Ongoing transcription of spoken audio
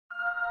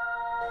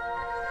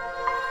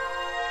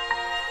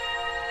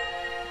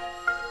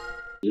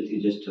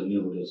You just tell me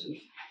about yourself.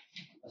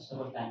 First of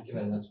all, thank you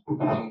very much for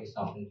giving this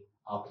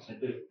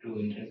opportunity to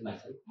introduce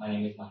myself. My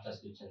name is Master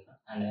Sujchandra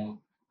and I am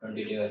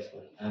 22 years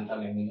old. I am from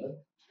Emingur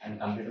and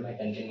completed my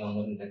 10th in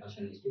Mangalore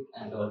International District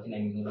and worked in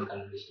Emingur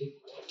Kannur District.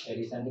 I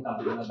recently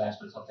completed my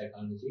Bachelor's of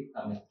Technology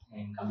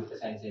in Computer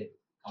Science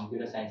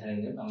and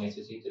Engineering from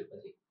SUC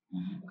Tirupati.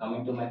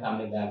 Coming to my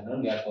family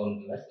background, we are 4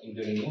 members,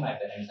 including me, my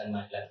parents and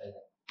my elder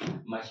brother.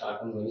 My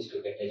short-term goal is to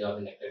get a job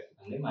in a great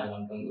family. My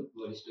long-term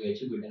goal is to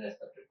achieve good and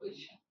respected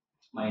position.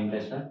 My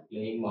interests are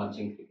playing,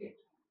 watching cricket.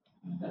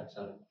 That's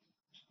all.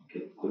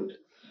 Okay, good.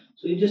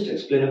 So you just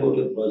explain about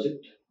your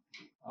project.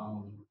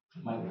 Um,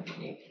 my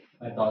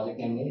my project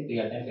name is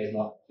real-time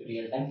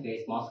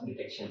face mask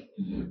detection.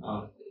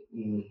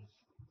 In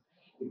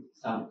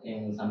sometimes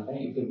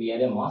if you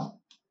wear a mask,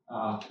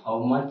 how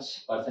much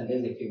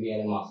percentage if you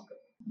wear a mask?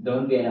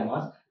 Don't wear a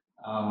mask.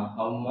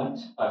 How much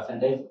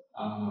percentage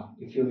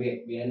if you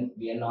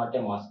wear not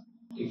a mask?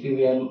 If you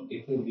wear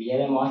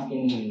a mask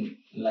in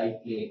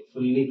like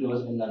fully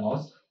closed in the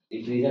nose,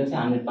 it results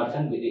 100%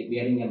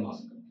 wearing a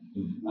mask.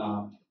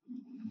 Uh,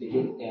 this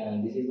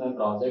is my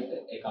project.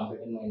 I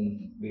completed my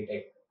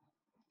BTech.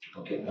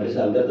 Okay, what is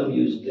the algorithm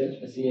used there?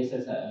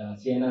 CSS,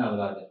 CNN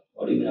algorithm.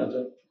 What do you mean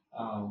algorithm?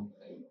 Um,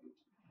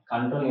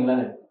 control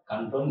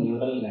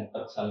neural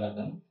networks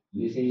algorithm.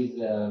 This is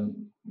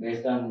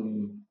based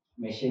on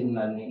machine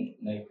learning.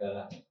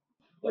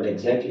 What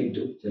exactly it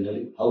do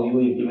generally? How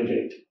you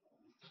implemented it?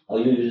 How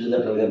you use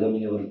that algorithm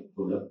in your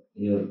program,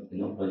 in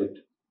your project?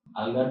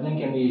 Algorithm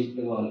can be used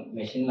to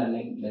machine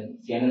learning, the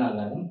CNN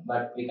algorithm,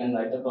 but we can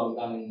write the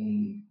program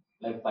in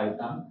like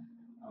Python.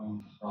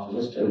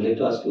 Just I would like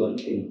to ask you one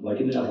thing. What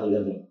do you mean of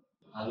algorithm?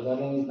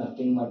 Algorithm is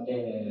nothing but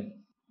a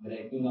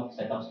breaking of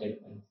set of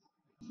statements.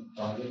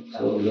 Project.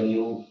 So when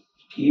you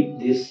keep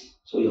this,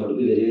 so you have to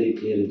be very very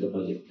clear in the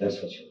project. That's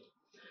for sure.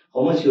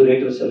 How much you rate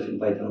yourself in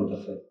Python out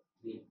of 5?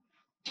 3.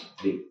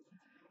 3.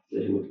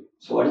 Very good.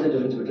 So what is the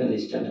difference between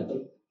list and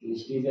tuple?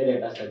 List is a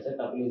data structure.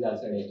 Tuple is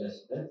also a data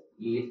structure.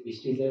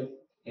 List is a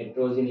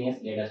heterogeneous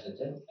data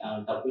structure.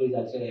 Tuple is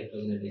also a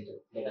heterogeneous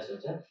data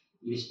structure.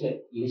 List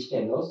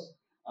allows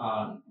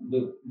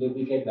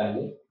duplicate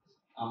value.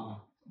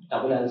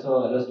 Tuple also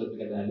allows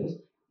duplicate values.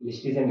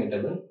 List is a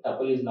mutable.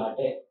 Tuple is not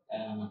a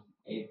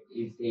it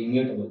is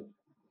immutable.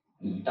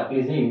 Tuple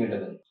is a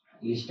immutable.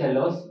 List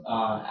allows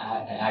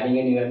adding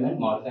a new element,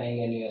 modifying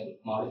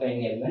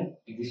element,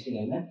 existing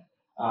element,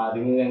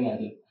 removing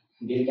and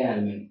deleting an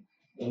element.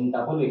 In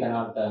tuple, we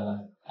cannot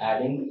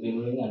adding,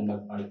 removing, and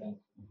not modifying.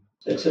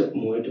 Except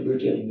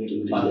mutability and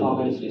immutability.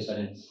 Performance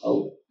difference.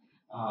 How?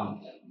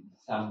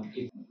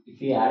 If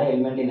we add an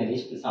element in a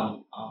list,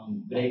 some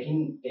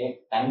breaking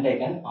time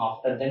taken.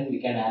 After then, we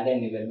can add a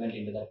new element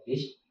into that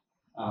list.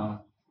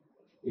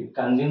 It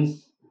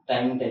consumes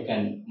time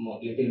taken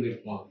little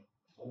bit more.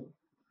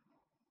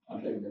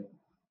 Not like that.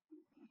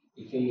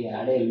 If we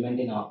add an element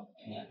in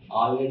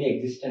already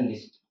existent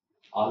list,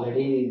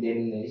 already there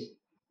in the list,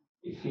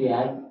 if we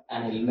add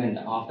an element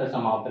after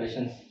some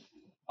operations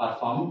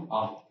performed,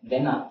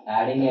 then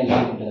adding an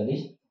element into the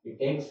list, it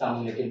takes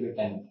some little bit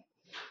time.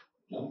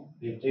 No,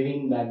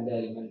 retrieving back the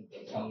element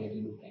takes some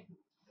little bit time.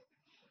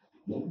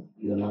 No,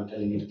 you are not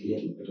telling it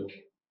clearly, but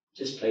okay.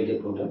 Just write a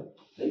program.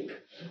 Like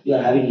you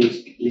are having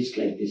list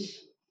like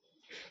this.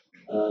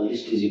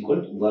 List is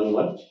equal to 1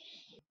 1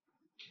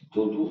 2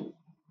 2.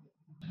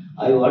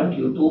 I want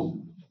you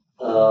to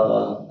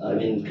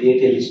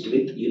create a list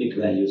with unique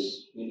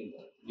values.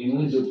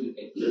 Remove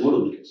duplicates.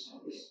 Remove duplicates.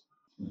 Yes.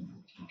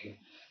 Okay.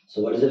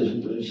 So what is the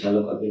difference between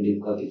shallow copy and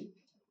deep copy?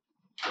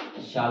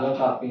 Shallow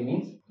copy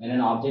means when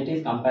an object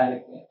is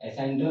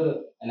assigned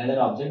to another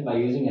object by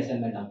using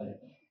assignment operator.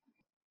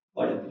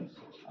 What happens?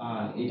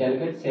 It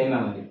allocates same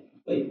memory.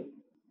 Why?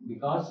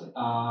 Because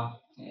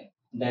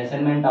the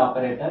assignment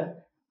operator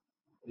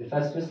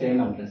refers to same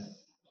address.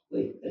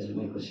 Why? That's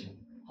my question.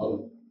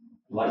 How?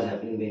 What is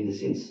happening behind the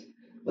scenes?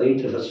 Why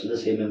it refers to the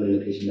same memory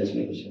location? That's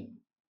my question.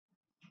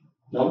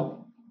 Now,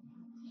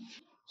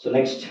 so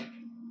next,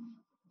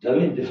 tell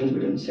me the difference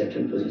between set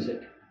and frozen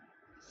set.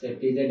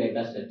 Set is a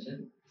data structure.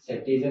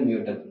 Set is a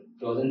mutable.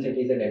 Frozen set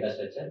is a data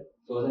structure.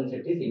 Frozen set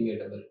is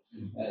immutable.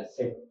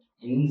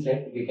 In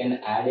set we can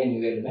add a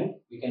new element.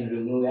 We can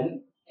remove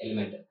an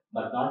element,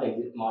 but not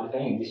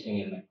modifying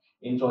existing element.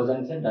 In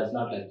frozen set does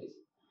not like this.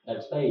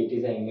 That's why it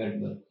is a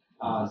immutable.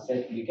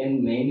 Set we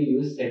can mainly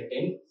use set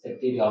in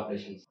set theory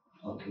operations.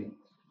 Okay.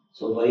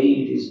 So why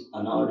it is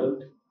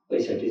unordered? Why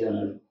set is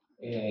unordered?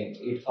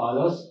 It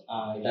follows.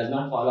 It does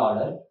not follow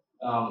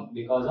order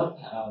because of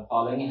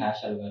following a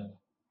hash algorithm.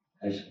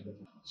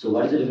 So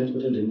what is the difference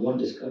between remove and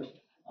discard?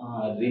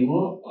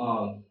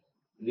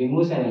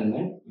 Removes an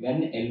element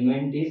when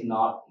element is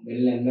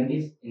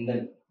in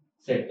the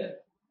set.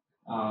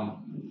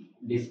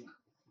 Disc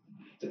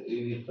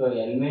if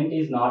element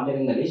is not there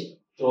in the list,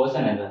 throws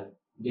an error.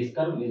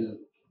 Discard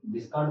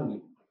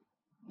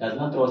does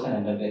not throw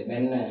an error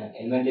when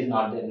element is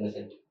not there in the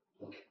set.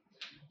 Okay.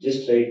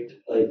 Just write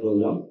a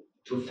program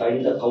to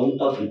find the count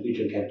of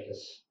repeated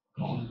characters.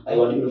 I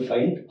want you to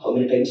find how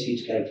many times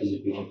each character is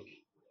repeated.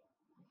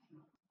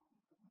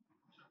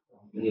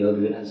 when you are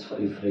given as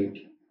 5, right?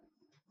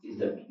 Is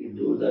that it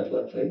do that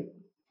work fine?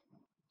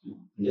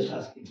 I'm just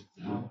asking.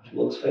 If it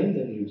works fine,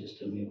 then you just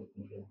tell me about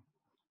it.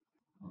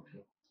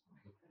 Okay.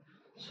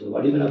 So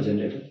what do you mean of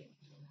generator?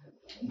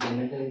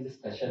 Generator is a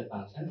special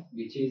function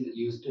which is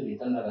used to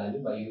return the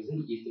value by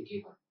using yield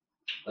keyword.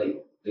 Why?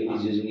 Why it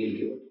is using yield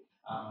keyword?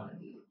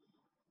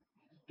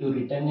 To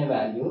return a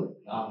value,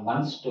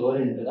 once store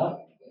into the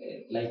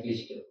like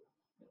list,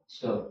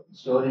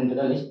 store into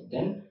the list,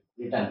 then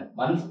return.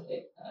 Once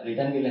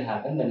return will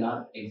happen, then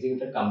not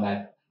executed, come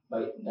back.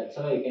 But that's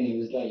how you can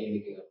use the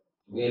yield keyword.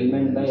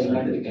 Element by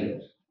element we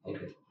can.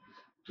 Okay.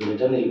 To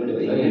return element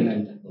by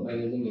element. By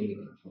using yield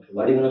keyword. Okay.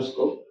 What do you mean of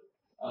scope?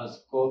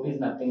 Scope is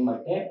nothing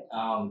but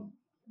a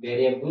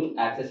variable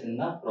access in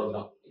the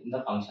program, in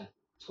the function.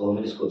 So how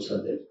many scopes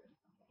are there?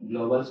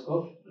 Global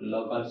scope,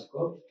 local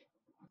scope,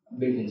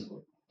 built-in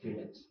scope, 3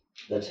 types.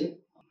 That's it.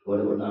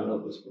 What about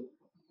non-local scope?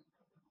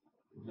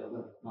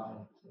 Global,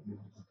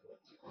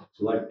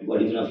 So what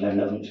do you mean of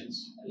lambda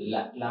functions?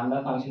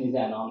 Lambda function is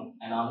an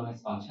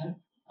anonymous function,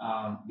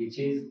 which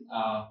is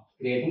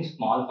creating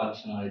small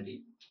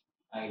functionality.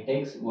 It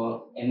takes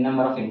n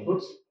number of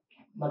inputs,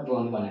 but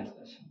only one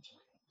expression.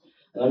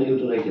 I want you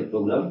to write a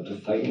program to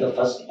find the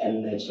first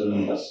n natural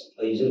numbers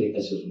by using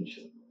recursive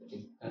function.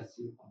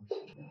 Recursive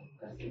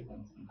function,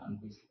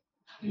 confusing.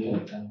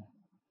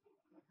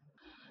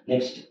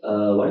 Next,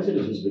 what is the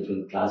difference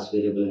between class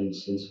variable and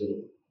instance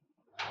variable?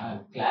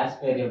 Class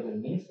variable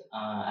means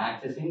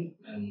accessing.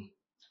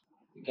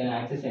 You can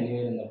access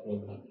anywhere in the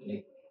program.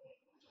 Like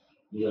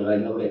you are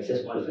writing about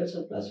access modifiers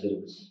or class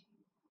variables?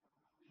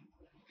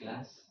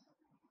 Class.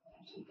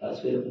 So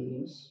class variable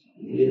means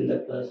anywhere in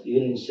that class,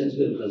 even instance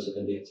variable also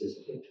can be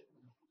accessed, right?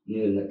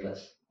 Anywhere in that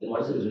class. Then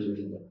what is the difference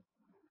between them?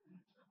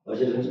 What is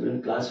the difference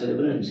between class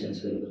variable and instance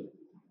variable?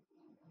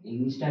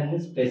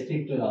 Instance is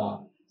specific to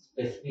the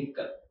specific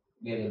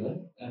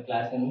variable.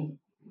 Class means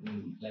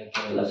like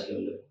class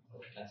level.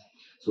 Class.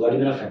 So what do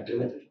you mean of factory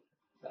method?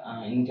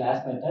 In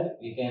class method,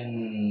 we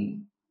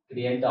can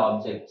create the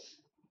objects.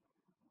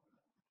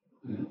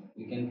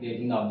 We can create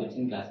the objects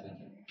in class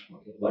method.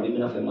 Okay. What do you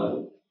mean of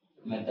MRO?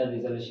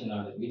 Method resolution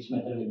order. Which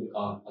method will be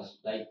called first?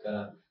 Like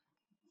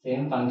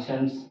same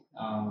functions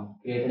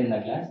created in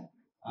the class.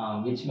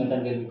 Which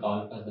method will be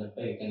called first? That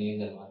way you can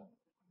use MRO.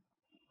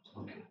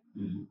 Okay.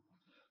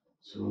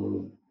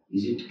 So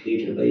is it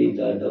created by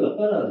the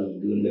developer or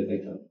given by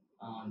Python?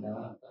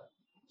 Developer.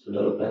 So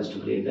developer has to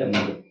create the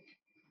MRO.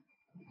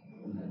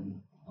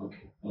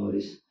 Okay, no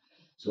worries.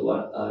 So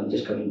what? I'm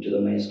just coming to the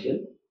MySQL.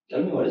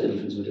 Tell me what is the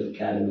difference between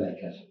char and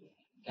varchar?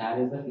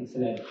 Char is the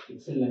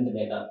pixel length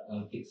data,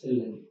 pixel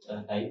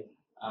length type.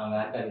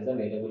 Varchar is the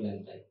variable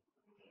length type.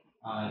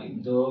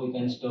 Though we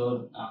can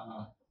store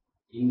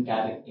in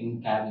char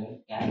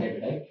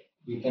data type,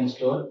 we can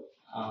store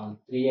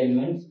 3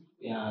 elements.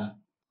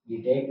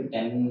 We take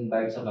 10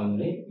 bytes of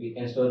memory. We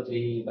can store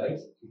 3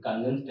 bytes. It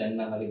consumes 10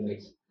 memory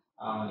bytes.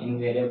 In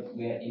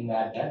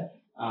varchar,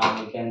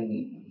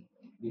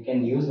 we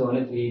can use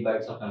only 3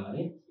 bytes of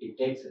memory. It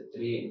takes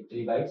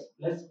 3 bytes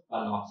plus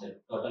 1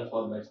 offset. Total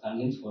 4 bytes.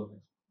 Consumes 4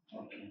 bytes.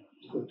 Okay,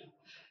 good.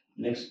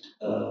 Next,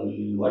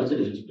 what is the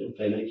difference between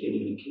primary key and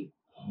unique key?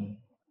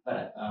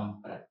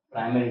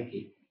 Primary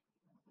key.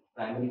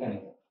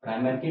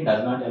 Primary key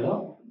does not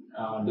allow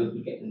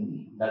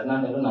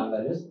null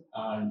values.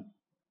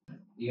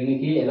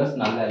 Unique key allows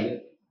null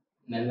values.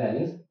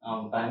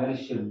 Primary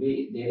should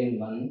be there in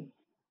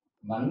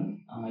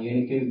one.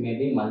 Unique key may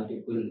be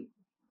multiple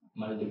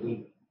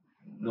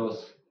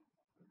rows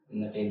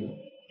in the table.